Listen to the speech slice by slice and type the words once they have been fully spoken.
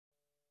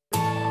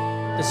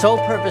The sole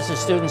purpose of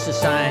Students of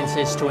Science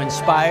is to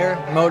inspire,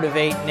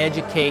 motivate, and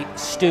educate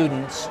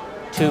students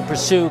to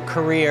pursue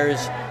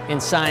careers in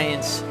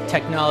science,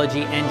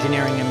 technology,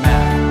 engineering, and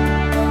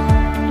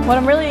math. What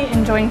I'm really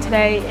enjoying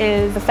today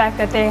is the fact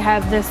that they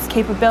have this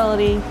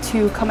capability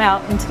to come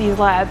out into these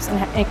labs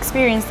and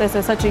experience this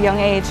at such a young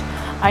age.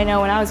 I know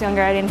when I was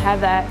younger I didn't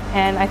have that,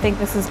 and I think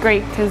this is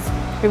great because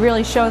it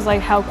really shows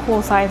how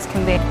cool science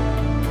can be.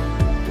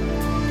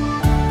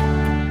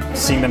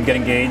 Seeing them get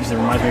engaged, it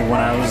reminds me of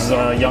when I was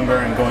younger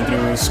and going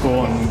through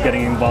school and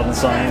getting involved in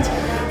science,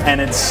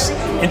 and it's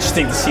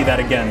interesting to see that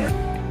again.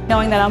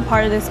 Knowing that I'm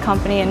part of this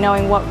company and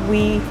knowing what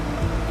we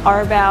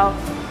are about,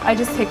 I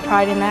just take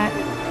pride in that.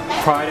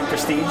 Pride and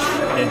prestige,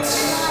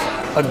 it's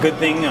a good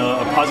thing,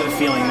 a positive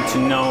feeling to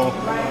know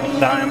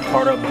that I am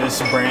part of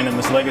this brand and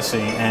this legacy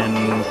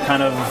and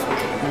kind of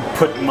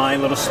put my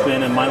little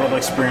spin and my little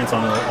experience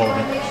on all of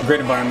it. A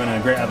great environment and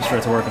a great atmosphere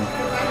to work in.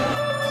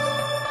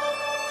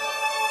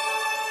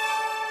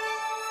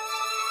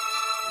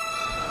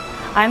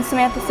 I'm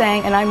Samantha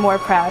Sang, and I'm more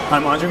proud.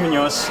 I'm Andre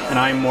Munoz, and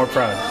I'm more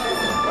proud.